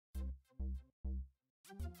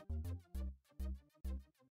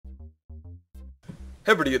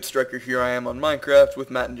Hey everybody, it's Striker. Here I am on Minecraft with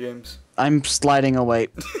Matt and James. I'm sliding away.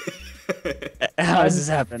 How does I'm this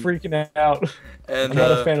happen? freaking out. And I'm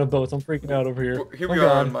not a fan of boats. I'm freaking out over here. here Oh we are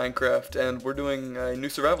on God. Minecraft, and we're doing a new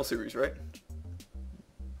survival series, right?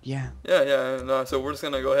 Yeah. Yeah, and so we're just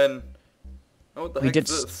gonna go ahead and... Oh, what the heck is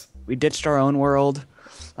this? We ditched our own world.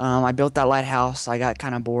 I built that lighthouse. I got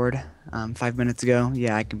kind of bored 5 minutes ago.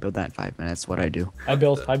 Yeah, I can build that in 5 minutes. What I do. I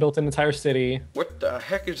built an entire city. What the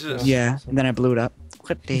heck is this? Yeah, and then I blew it up.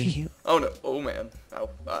 What the hell? Oh no, oh man. Ow,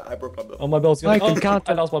 I broke my boat. Oh, my boat's I gonna. can count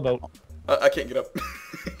I lost my boat. I can't get up.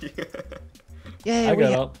 Yeah, I we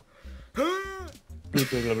got ha- up. Blah,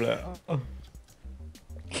 blah, blah, blah.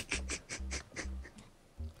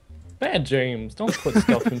 Bad James, don't put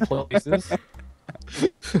stuff in places.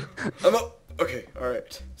 I'm up. Okay,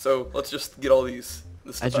 alright. So let's just get all this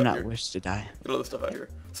I stuff do out not here. wish to die. Get all this stuff out here.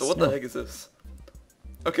 So what the heck is this?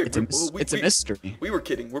 Okay, It's a mystery. We were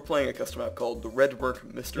kidding. We're playing a custom map called the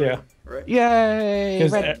Redmurk Mystery, Yeah. right? Yay!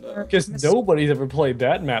 Because nobody's ever played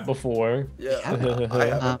that map before. Yeah, Yeah. I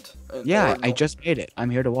haven't. Yeah, Or I no. just made it.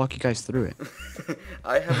 I'm here to walk you guys through it.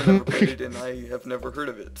 I haven't ever played it, and I have never heard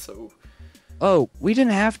of it, so... Oh, we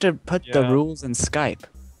didn't have to put the Yeah. rules in Skype.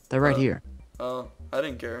 They're right here. I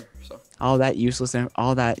didn't care, so... All that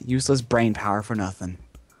useless brain power for nothing.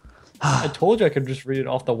 I told you I could just read it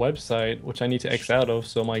off the website, which I need to X out of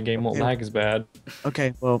so my game won't Okay. lag as bad.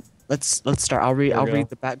 Okay, well, let's start. I'll There we read go.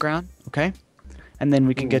 the background, okay? And then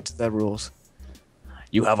we can Ooh. get to the rules.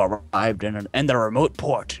 You have arrived in the remote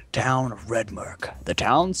port town of Redmurk. The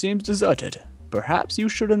town seems deserted. Perhaps you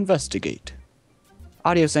should investigate.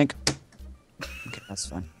 Audio sync. Okay, that's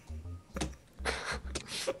fine.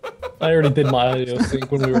 I already did my audio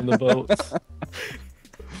sync when we were in the boat.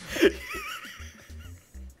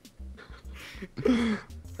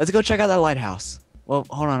 Let's go check out that lighthouse. Well,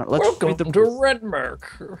 hold on. Let's Welcome read the to rules.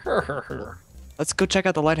 Redmurk. Let's go check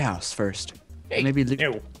out the lighthouse first. Maybe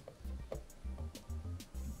No.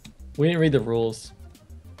 We didn't read the rules.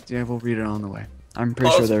 yeah, we'll read it on the way. I'm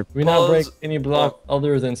pretty sure they're We not break Pause. any block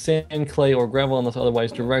other than sand, clay, or gravel unless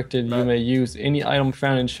otherwise directed. You Right. may use any item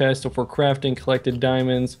found in chests or for crafting collected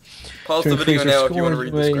diamonds. Pause To the video increase your now if you want to score,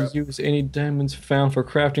 read you this may crap. use any diamonds found for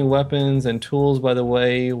crafting weapons and tools, by the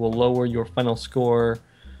way, will lower your final score.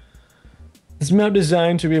 This map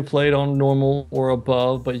designed to be played on normal or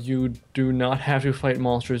above, but you do not have to fight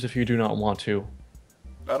monsters if you do not want to.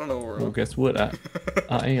 I don't know where Well, guess what?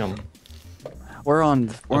 I am. we're on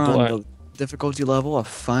glad. the difficulty level of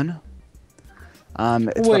fun.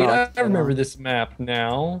 It's what Wait, I I'll- remember this map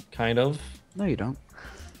now, kind of. No, you don't.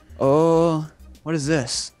 Oh, what is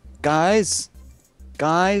this? Guys?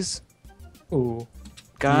 Guys? Ooh,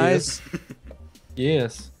 Guys?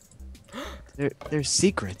 yes. There's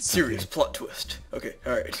secrets. Serious plot twist. Okay,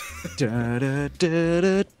 alright.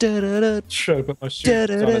 Da-da-da-da-da-da-da. Should have put my shoes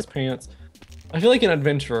on his pants. I feel like an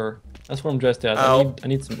adventurer. That's what I'm dressed as. Ow. I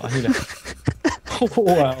need some. I need a. Oh,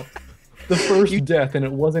 wow. The first death, and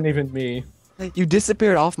it wasn't even me. You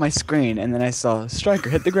disappeared off my screen, and then I saw Striker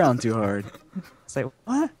hit the ground too hard. It's like,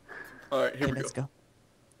 what? Alright, here Okay, we let's go. go.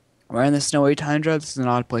 We're in the snowy tundra. This is an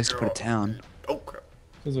odd place to put a town. Oh crap.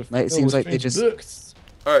 Those are It filled seemed with like they strange just- books.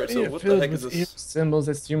 Alright, so Yeah, what the filled heck is with this? symbols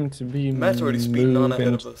that seem to be Matt's already speeding on ahead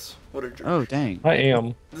moving. of us. What a jerk. Oh, dang. I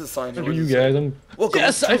am. This is sign. Look at you guys. I'm. Welcome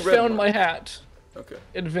Yes, to I found Redmurk. my hat. Okay.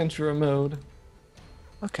 Adventurer mode.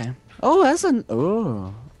 Okay. Oh, that's an...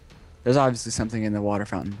 Oh. There's obviously something in the water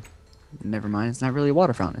fountain. Never mind, it's not really a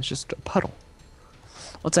water fountain. It's just a puddle.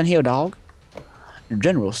 What's in here, dog?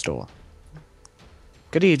 General store.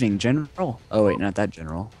 Good evening, General. Oh, wait, not that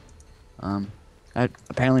General.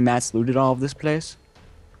 Apparently Matt's looted all of this place.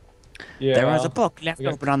 Yeah. There was a book left We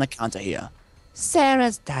got- open on the counter here.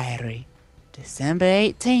 Sarah's diary. December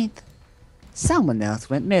 18th. Someone else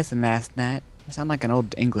went missing last night. I sound like an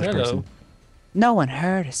old English Hello. person. No one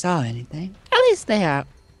heard or saw anything. At least they are.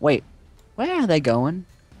 Wait, where are they going?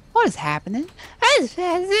 What is happening? Oh,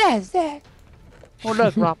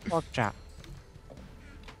 look, Rob Pork Chop.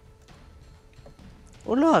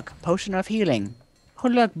 Oh, look, potion of healing. Oh,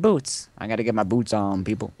 look, boots. I gotta get my boots on,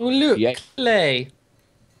 people. Oh, look, Yeah. clay.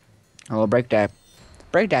 Oh, break that.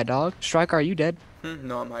 Break that, dog. Striker, are you dead?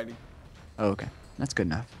 No, I'm hiding. Oh, okay. That's good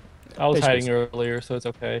enough. I was Basically. hiding earlier, so it's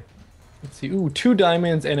okay. Let's see. Ooh, 2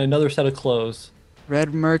 diamonds and another set of clothes.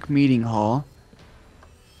 Redmurk Meeting Hall.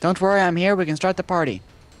 Don't worry, I'm here. We can start the party.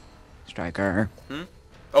 Striker.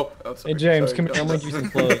 Oh, sorry. Hey, James, Sorry, come here. I'm no. gonna use some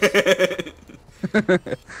clothes.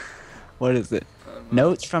 What is it?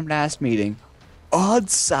 Notes from last meeting. Odd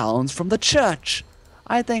sounds from the church.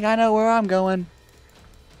 I think I know where I'm going.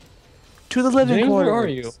 To the living James, quarters. where are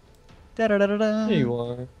you? Da-da-da-da-da. There you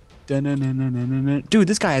are. Da-na-na-na-na-na. Dude,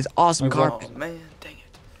 this guy has awesome My carpet. Oh man, dang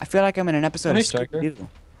I feel like I'm in an episode Hey, of Striker. Scooby-Doo.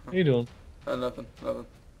 How you doing? Nothing.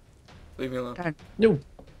 Leave me alone. God, Yo,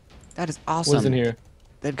 that is awesome. what's in here?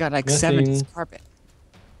 They've got like Nothing. 7 carpet.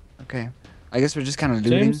 Okay. I guess we're just kind of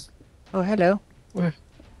looting. James? Oh, hello. Where?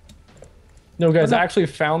 No, guys, no. I actually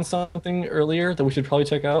found something earlier that we should probably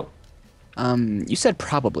check out. You said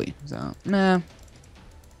probably, so nah.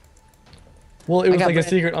 Well, it was got like a bread.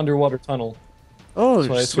 secret underwater tunnel. Oh,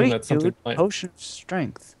 So I assume sweet, that's something dude. like- Potion of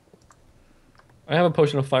strength. I have a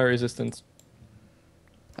potion of fire resistance.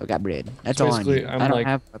 I've got bread. That's So all I basically, need. I'm I don't like-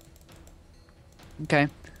 have. Okay.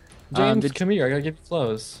 James, did, come here. I gotta give you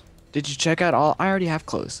clothes. did you check out all? I already have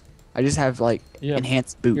clothes. I just have like Yeah.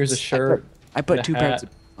 enhanced boots. Here's a shirt. I put and a 2 pairs hat, of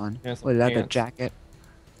boots on. and some With a leather pants. jacket.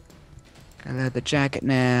 Got a leather jacket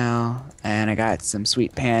now, and I got some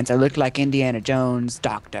sweet pants. I look like Indiana Jones,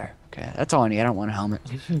 doctor. Okay, that's all I need. I don't want a helmet.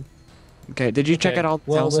 Okay, did you check Okay, out all the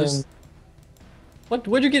well houses? then,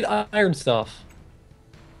 where'd you get iron stuff?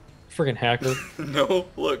 Friggin' hacker. No,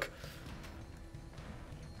 look.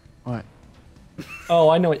 What? Oh,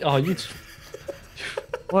 I know. Oh, you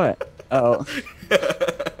What? Oh.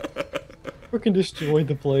 freaking destroyed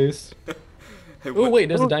the place. Hey, Oh what- wait,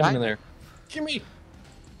 there's Oh, a diamond in diamond. there. Give me.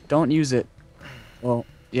 Don't use it. Well,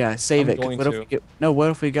 yeah, save I'm it. 'cause going what if to. we get? No, what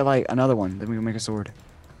if we get like another one? Then we can make a sword.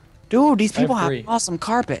 Dude, these I have people have 3. awesome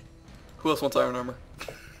carpet. Who else wants iron armor?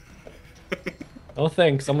 Oh,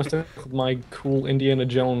 thanks. I'm gonna stick with my cool Indiana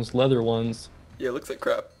Jones leather ones. Yeah, it looks like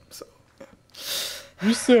crap. So, yeah.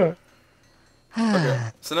 You sir. Okay.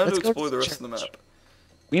 So now Let's to go explore to the the rest of the church. map.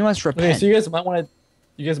 We must Okay, repent. so you guys might want to.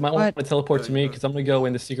 You guys might want What? to teleport to me Yeah, because I'm gonna go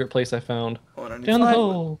in the secret place I found. Hold on, I need Down the some-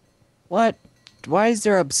 hole. What? Why is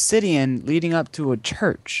there obsidian leading up to a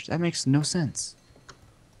church? That makes no sense.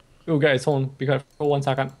 Oh, guys, hold on. Be quiet for 1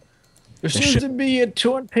 second. There The seems ship- to be a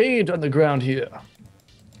torn page on the ground here.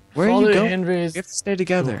 Where are Father you going? Henry's We have to stay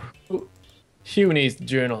together. Hughnie's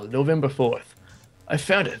journal, November 4th. I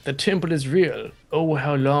found it. The temple is real. Oh,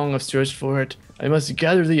 how long I've searched for it. I must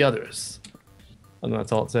gather the others. And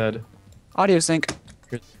that's all it said. Audio sync.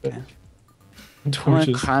 Here's the I'm gonna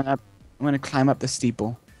torches. climb up. I'm gonna climb up the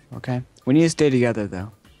steeple. Okay. We need to stay together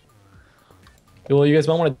though. Well, you guys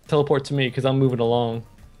might want to teleport to me because I'm moving along.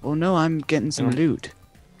 Well, no, I'm getting some Yeah. loot.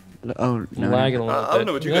 Oh no. I'm lagging a little I don't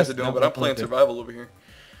know what you guys are Yes, doing, no, but I'm no, playing okay. survival over here.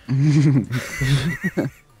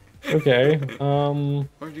 Okay.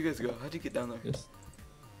 Where'd you guys go? How'd you get down there? This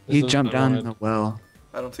He is what jumped I down in wanted. the well,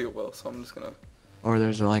 I don't see it well, so I'm just gonna. or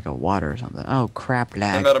there's like a water or something. Oh crap, Hey,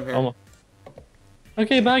 lag. Matt, I'm here. Um,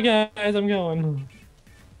 Okay, bye guys. I'm going.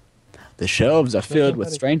 The shelves are filled somebody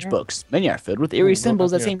with strange here? books. Many are filled with Ooh, eerie look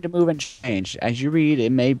symbols up that here. seem to move and change. As you read,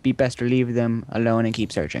 it may be best to leave them alone and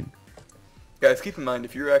keep searching. Guys, keep in mind,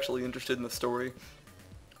 if you're actually interested in the story,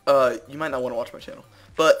 you might not want to watch my channel.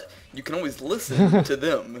 But you can always listen to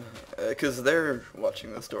them, because they're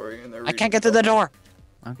watching the story and they're I reading can't get to the door.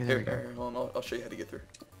 Okay, there Here, we go. here, hold on, I'll show you how to get through.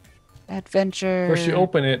 Adventure. First you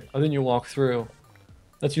open it, and then you walk through.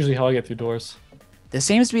 That's usually how I get through doors. There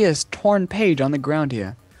seems to be a torn page on the ground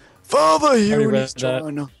here. Father already Hughnie's read that.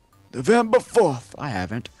 journal, November 4th. I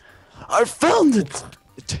haven't. I found it.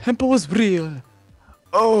 The temple was real.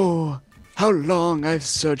 Oh, how long I've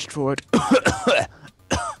searched for it.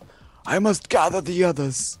 I must gather the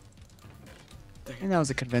others. And that was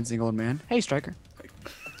a convincing old man. Hey, Striker.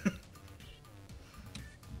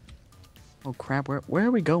 Oh crap! Where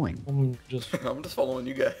are we going? I'm just. I'm just following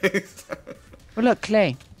you guys. Oh look,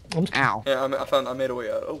 clay. I'm, just- Ow. Yeah, I made a way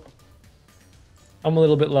out. Oh, I'm a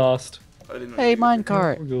little bit lost. I didn't know Hey, you could-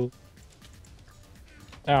 minecart. We're good.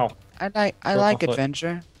 Ow. I Broke my like foot.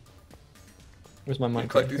 adventure. Where's my I minecart?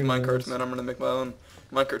 collect these Here it minecarts, is. and then I'm gonna make my own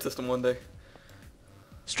minecart system one day.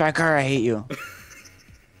 Striker, I hate you.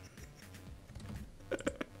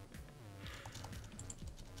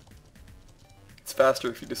 It's faster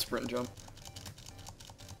if you just sprint and jump.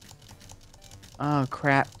 Oh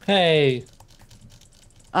crap. Hey.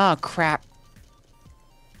 Oh crap.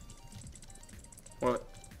 What?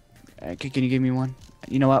 Can you give me one?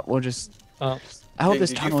 You know what? We'll just. Oh. I hope Hey, this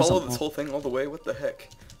did you tunnel follow is. this whole thing all the way? What the heck?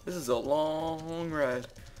 This is a long ride.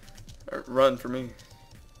 Or run for me.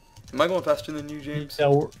 Am I going faster than you, James?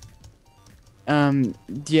 Yeah,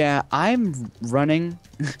 Yeah, I'm running.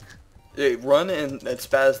 Yeah, run and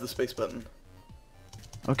spaz the space button.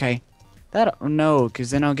 Okay. That no,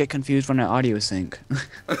 because then I'll get confused when I audio sync.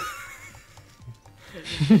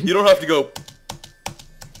 You don't have to go.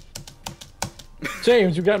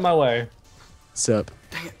 James, you got in my way. Sup?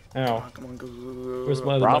 Ow. Come on, go. Where's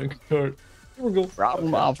my other Rob. minecart? Here we go.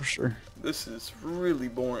 Problem Okay. officer. This is really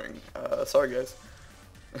boring. Sorry, guys.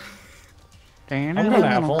 I'm gonna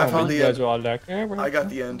have I fun. found You the guys end. are all like, I got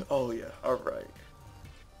the end. Oh, yeah. Alright.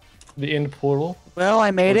 the end portal. Well,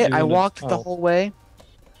 I made Or it. do I you walked wanna- the oh. whole way.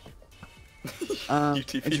 You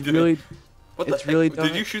TP'd It's it. really. What the it's heck? really Did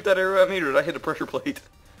dark. you shoot that arrow at me, or did I hit a pressure plate?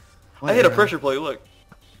 What I hit a arrow? pressure plate. Look,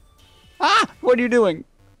 Ah! What are you doing?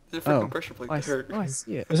 there's a freaking Oh. pressure plate Oh, there. I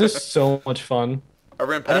see it. This is so much fun. I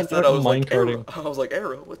ran didn't past that. know I was like, minecarting. arrow. I was like,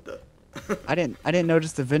 arrow. What the? I didn't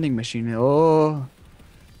notice the vending machine. Oh.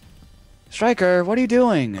 Striker, what are you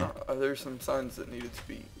doing? There's some signs that needed to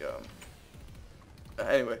be.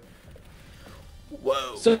 Anyway.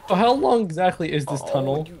 Whoa. So how long exactly is this Oh,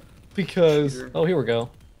 tunnel? you Because cheater. oh, here we go.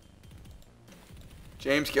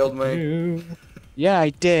 James killed me. You- Yeah, I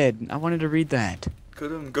did. I wanted to read that.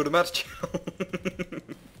 Couldn't go to Matt's channel.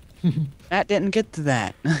 Matt didn't get to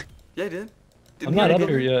that. Yeah, I did. I'm not he up get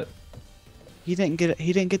here it? yet. He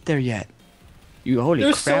didn't get there yet. You holy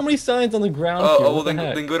There's crap. so many signs on the ground Oh, here. well What the then,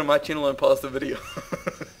 heck? then go to my channel and pause the video.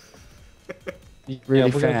 really yeah, we're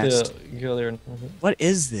gonna have fast. to go there. What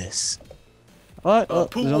is this? What? A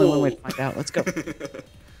There's only one way to pool. find out. Let's go.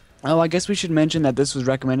 Oh, I guess we should mention that this was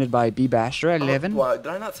recommended by B Basher 11. Wow, did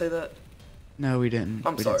I not say that? No, we didn't.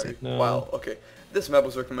 I'm We didn't say sorry. it. No. Wow. Okay. This map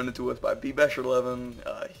was recommended to us by B Basher 11.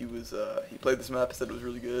 He played this map, said it was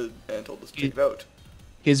really good, and told us to check it out.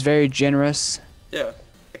 He's very generous. Yeah.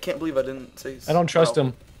 I can't believe I didn't say. I don't trust wow.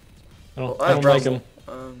 him. I don't, Well, I don't like browsed him.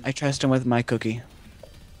 I trust him with my cookie.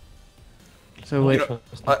 So I wait, don't know,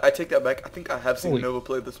 trust him. I take that back. I think I have seen Holy- Nova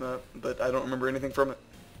play this map, but I don't remember anything from it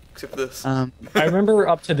except this. um, I remember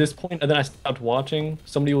up to this point, and then I stopped watching.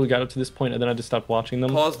 Somebody got up to this point, and then I just stopped watching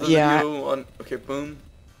them. Pause the yeah. video on. Okay, boom.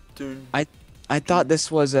 Doom. I thought this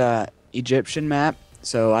was a Egyptian map,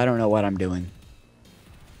 so I don't know what I'm doing.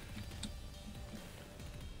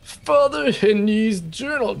 Father Henry's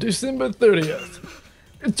journal, December 30th.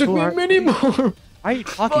 It took Who me are- many more Why are you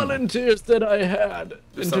talking? volunteers that I had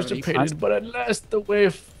There's something anticipated, but at last the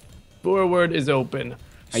way forward is open.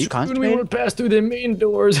 Are you Soon we constipated? will pass through the main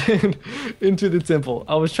doors and into the temple.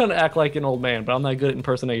 I was trying to act like an old man, but I'm not good at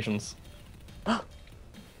impersonations.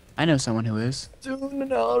 I know someone who is. Soon the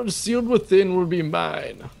knowledge sealed within will be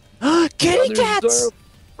mine. Kitty Others cats!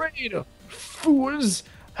 are afraid. Fools!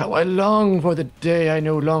 How I long for the day I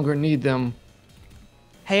no longer need them.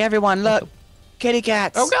 Hey everyone, look! Kitty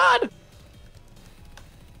cats! Oh God!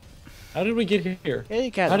 How did we get here?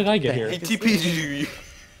 Kitty cats! How did I get What the here? He heck is TP'd this? you.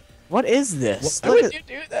 What is this? Why Look would at- you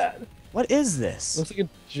do that? what is this? Looks like a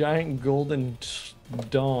giant golden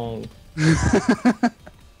dong.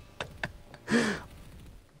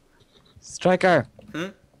 Striker! Hmm?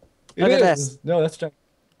 It Look at is. this. No, that's giant.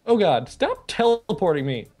 Oh God! Stop teleporting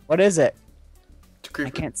me. What is it? It's a I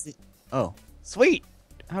creeper. can't see. Oh, sweet!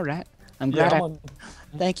 Alright. I'm Yeah, glad I'm I... on.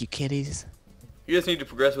 Thank you, kitties. You guys need to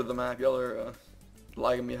progress with the map. Y'all are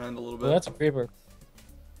lagging behind a little bit. Well, that's a creeper.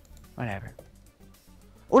 Whatever.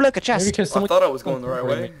 Oh, look, a Maybe chest! because I someone thought I was going the right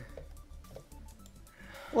teleported way. me.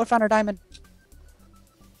 Oh, I found a diamond.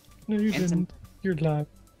 No, you And some- didn't. You're live.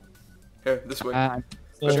 Here, this way. So,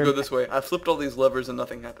 Let's go this way. I flipped all these levers and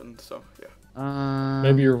nothing happened. So yeah.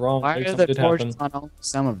 maybe you're wrong. Why Maybe are the something did torches happen. on only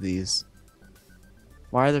some of these?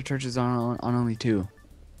 Why are the torches on only two?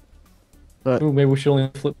 Look, Ooh, maybe we should only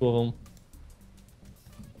flip two of them.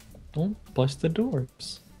 Don't bust the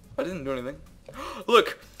doors. I didn't do anything.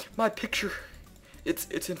 Look, my picture.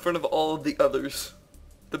 It's in front of all of the others.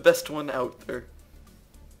 The best one out there.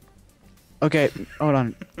 okay, hold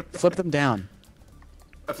on. Flip them down.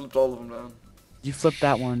 I flipped all of them down. You flip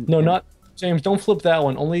that one. No, and- not James. Don't flip that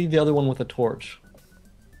one. Only the other one with a torch. What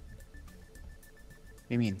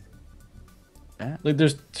do you mean? Like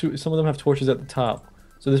there's two. Some of them have torches at the top.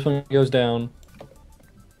 So this one goes down,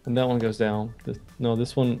 and that one goes down. No,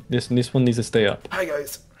 this one. This one needs to stay up. Hi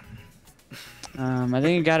guys. I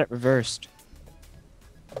think you got it reversed.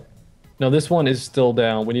 No, this one is still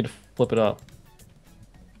down. We need to flip it up.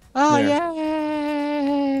 Oh, There.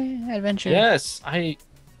 yay! Adventure. Yes, Holy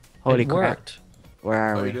it crap. worked. Where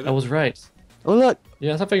are Oh, we? you did I it? was right. Oh, look!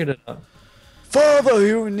 Yes, I figured it out. Follow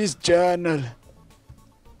you in this journal.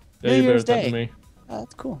 Yeah, New you better Year's talk to Day. me. Oh,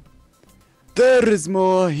 that's cool. There is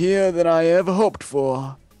more here than I ever hoped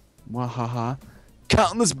for. Wahaha.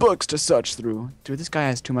 Countless books to search through. Dude, this guy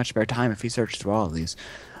has too much spare time if he searched through all of these.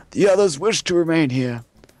 The others wish to remain here,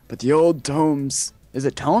 but the old tomes... Is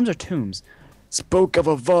it tomes or tombs? Spoke of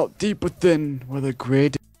a vault deep within where the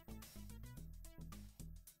great